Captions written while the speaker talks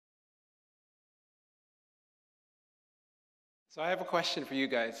So I have a question for you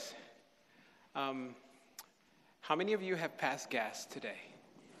guys. How many of you have passed gas today?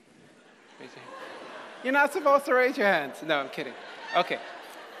 Raise your hand. You're not supposed to raise your hands. No, I'm kidding. Okay.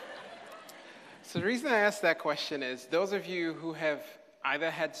 So the reason I asked that question is those of you who have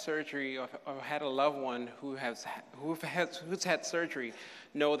either had surgery or had a loved one who's had surgery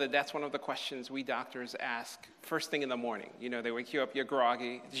know that that's one of the questions we doctors ask first thing in the morning. You know, they wake you up, you're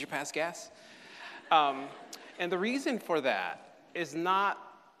groggy. Did you pass gas? And the reason for that is not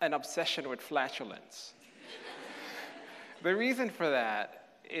an obsession with flatulence. The reason for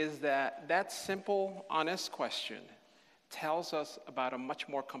that is that that simple, honest question tells us about a much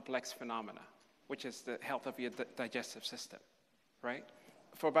more complex phenomena, which is the health of your digestive system, right?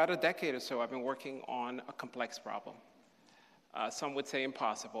 For about a decade or so, I've been working on a complex problem. Some would say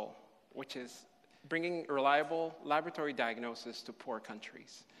impossible, which is bringing reliable laboratory diagnosis to poor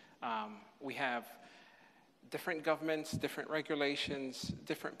countries. We have different governments, different regulations,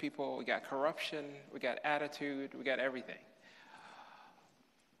 different people. We got corruption, we got attitude, we got everything.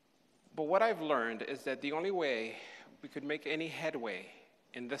 But what I've learned is that the only way we could make any headway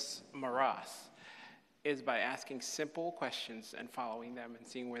in this morass is by asking simple questions and following them and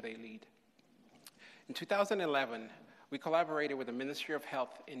seeing where they lead. In 2011, we collaborated with the Ministry of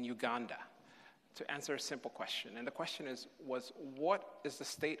Health in Uganda to answer a simple question. And the question was what is the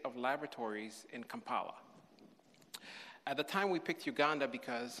state of laboratories in Kampala? At the time, we picked Uganda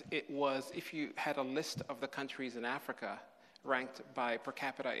because it was, if you had a list of the countries in Africa ranked by per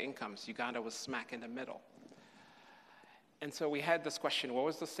capita incomes, Uganda was smack in the middle. And so we had this question, what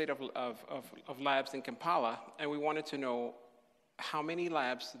was the state of labs in Kampala? And we wanted to know how many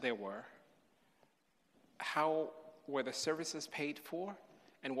labs there were, how were the services paid for,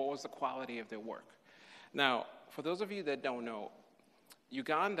 and what was the quality of their work. Now, for those of you that don't know,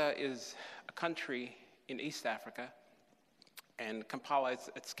 Uganda is a country in East Africa, and Kampala is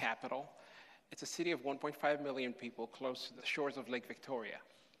its capital. It's a city of 1.5 million people close to the shores of Lake Victoria.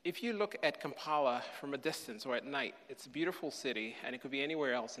 If you look at Kampala from a distance or at night, it's a beautiful city, and it could be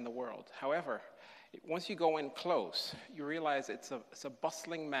anywhere else in the world. However, once you go in close, you realize it's a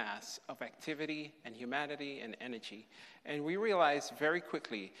bustling mass of activity and humanity and energy. And we realized very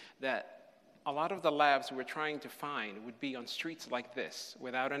quickly that a lot of the labs we're trying to find would be on streets like this,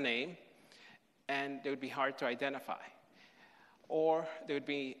 without a name, and they would be hard to identify. Or they would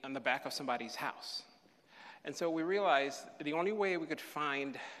be on the back of somebody's house. And so we realized the only way we could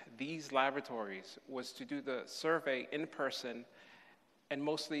find these laboratories was to do the survey in person and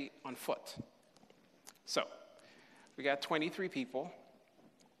mostly on foot. So we got 23 people,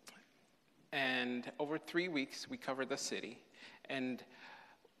 and over 3 weeks we covered the city, and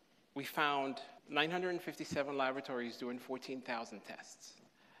we found 957 laboratories doing 14,000 tests.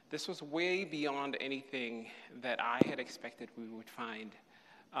 This was way beyond anything that I had expected we would find.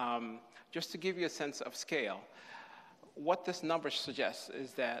 Just to give you a sense of scale, what this number suggests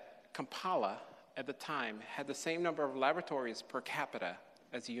is that Kampala, at the time, had the same number of laboratories per capita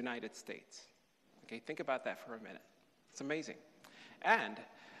as the United States. Okay, think about that for a minute. It's amazing. And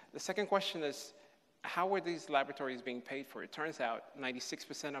the second question is, how were these laboratories being paid for? It turns out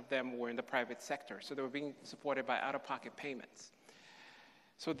 96% of them were in the private sector, so they were being supported by out-of-pocket payments.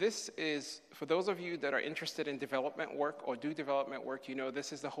 So this is, for those of you that are interested in development work or do development work, you know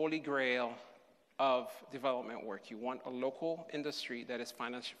this is the holy grail of development work. You want a local industry that is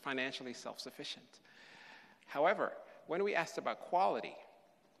financially self-sufficient. However, when we asked about quality,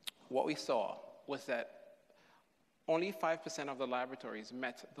 what we saw was that only 5% of the laboratories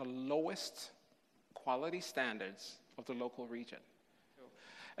met the lowest quality standards of the local region. So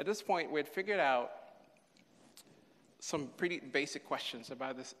at this point, we had figured out some pretty basic questions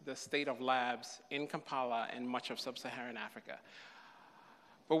about the state of labs in Kampala and much of sub-Saharan Africa.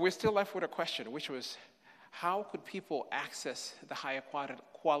 But we're still left with a question, which was, how could people access the higher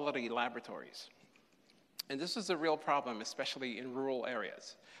quality laboratories? And this is a real problem, especially in rural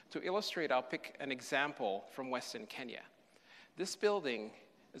areas. To illustrate, I'll pick an example from Western Kenya. This building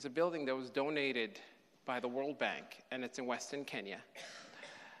is a building that was donated by the World Bank, and it's in Western Kenya.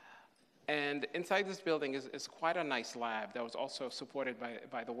 And inside this building is quite a nice lab that was also supported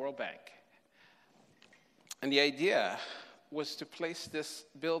by the World Bank. And the idea was to place this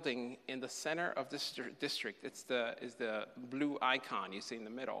building in the center of this district. It's the blue icon you see in the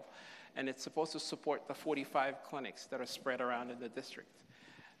middle. And it's supposed to support the 45 clinics that are spread around in the district.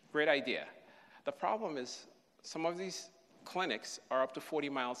 Great idea. The problem is some of these clinics are up to 40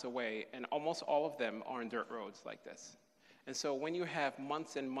 miles away, and almost all of them are on dirt roads like this. And so when you have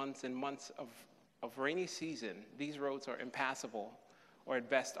months and months and months of rainy season, these roads are impassable or at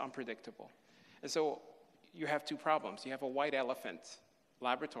best unpredictable. And so you have two problems. You have a white elephant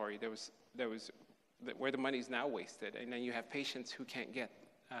laboratory where the money is now wasted, and then you have patients who can't get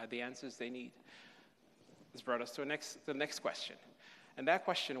the answers they need. This brought us to the next question. And that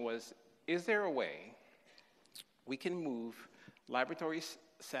question was, is there a way we can move laboratory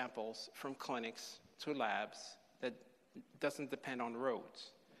samples from clinics to labs that doesn't depend on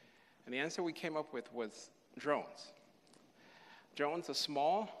roads? And the answer we came up with was drones. Drones are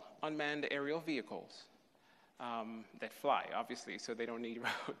small, unmanned aerial vehicles that fly, obviously, so they don't need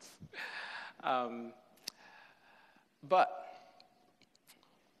roads. But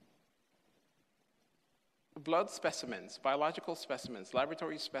blood specimens, biological specimens,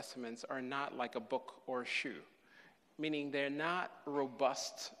 laboratory specimens are not like a book or a shoe, meaning they're not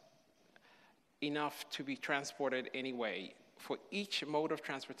robust enough to be transported anyway. For each mode of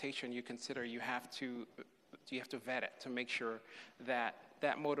transportation you consider, you have to vet it to make sure that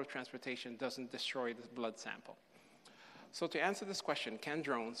that mode of transportation doesn't destroy the blood sample. So to answer this question, can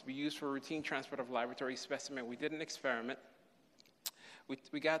drones be used for routine transport of laboratory specimen? We did an experiment.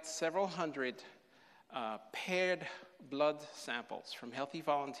 We got several hundred paired blood samples from healthy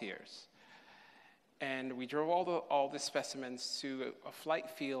volunteers. And we drove all the specimens to a flight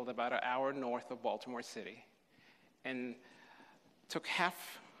field about an hour north of Baltimore City and took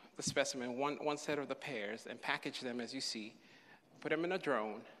half the specimen, one set of the pairs, and packaged them as you see, put them in a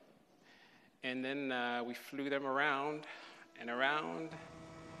drone, and then we flew them around and around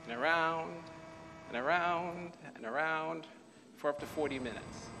and around and around and around for up to 40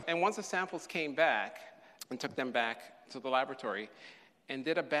 minutes. And once the samples came back, and took them back to the laboratory and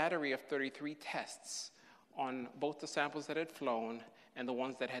did a battery of 33 tests on both the samples that had flown and the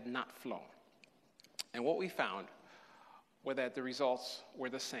ones that had not flown. And what we found were that the results were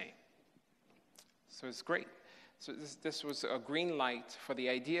the same. So it's great. So this was a green light for the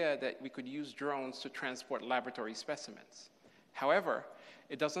idea that we could use drones to transport laboratory specimens. However,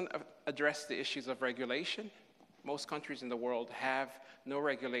 it doesn't address the issues of regulation. Most countries in the world have no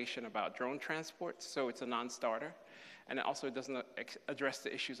regulation about drone transport, so it's a non-starter. And it also doesn't address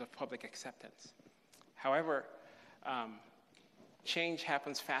the issues of public acceptance. However, change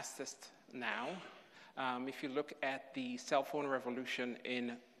happens fastest now. If you look at the cell phone revolution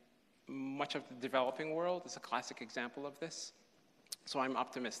in much of the developing world, it's a classic example of this. So I'm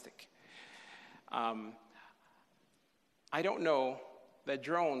optimistic. I don't know that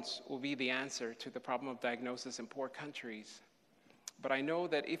drones will be the answer to the problem of diagnosis in poor countries. But I know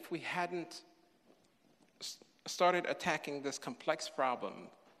that if we hadn't started attacking this complex problem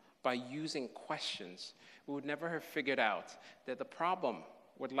by using questions, we would never have figured out that the problem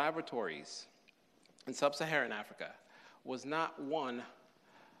with laboratories in sub-Saharan Africa was not one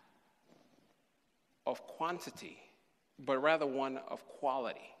of quantity, but rather one of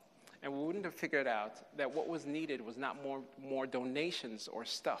quality. And we wouldn't have figured out that what was needed was not more donations or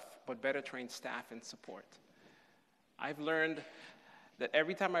stuff, but better trained staff and support. I've learned that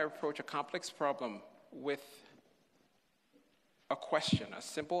every time I approach a complex problem with a question, a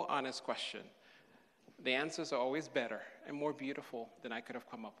simple, honest question, the answers are always better and more beautiful than I could have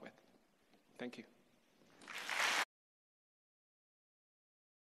come up with. Thank you.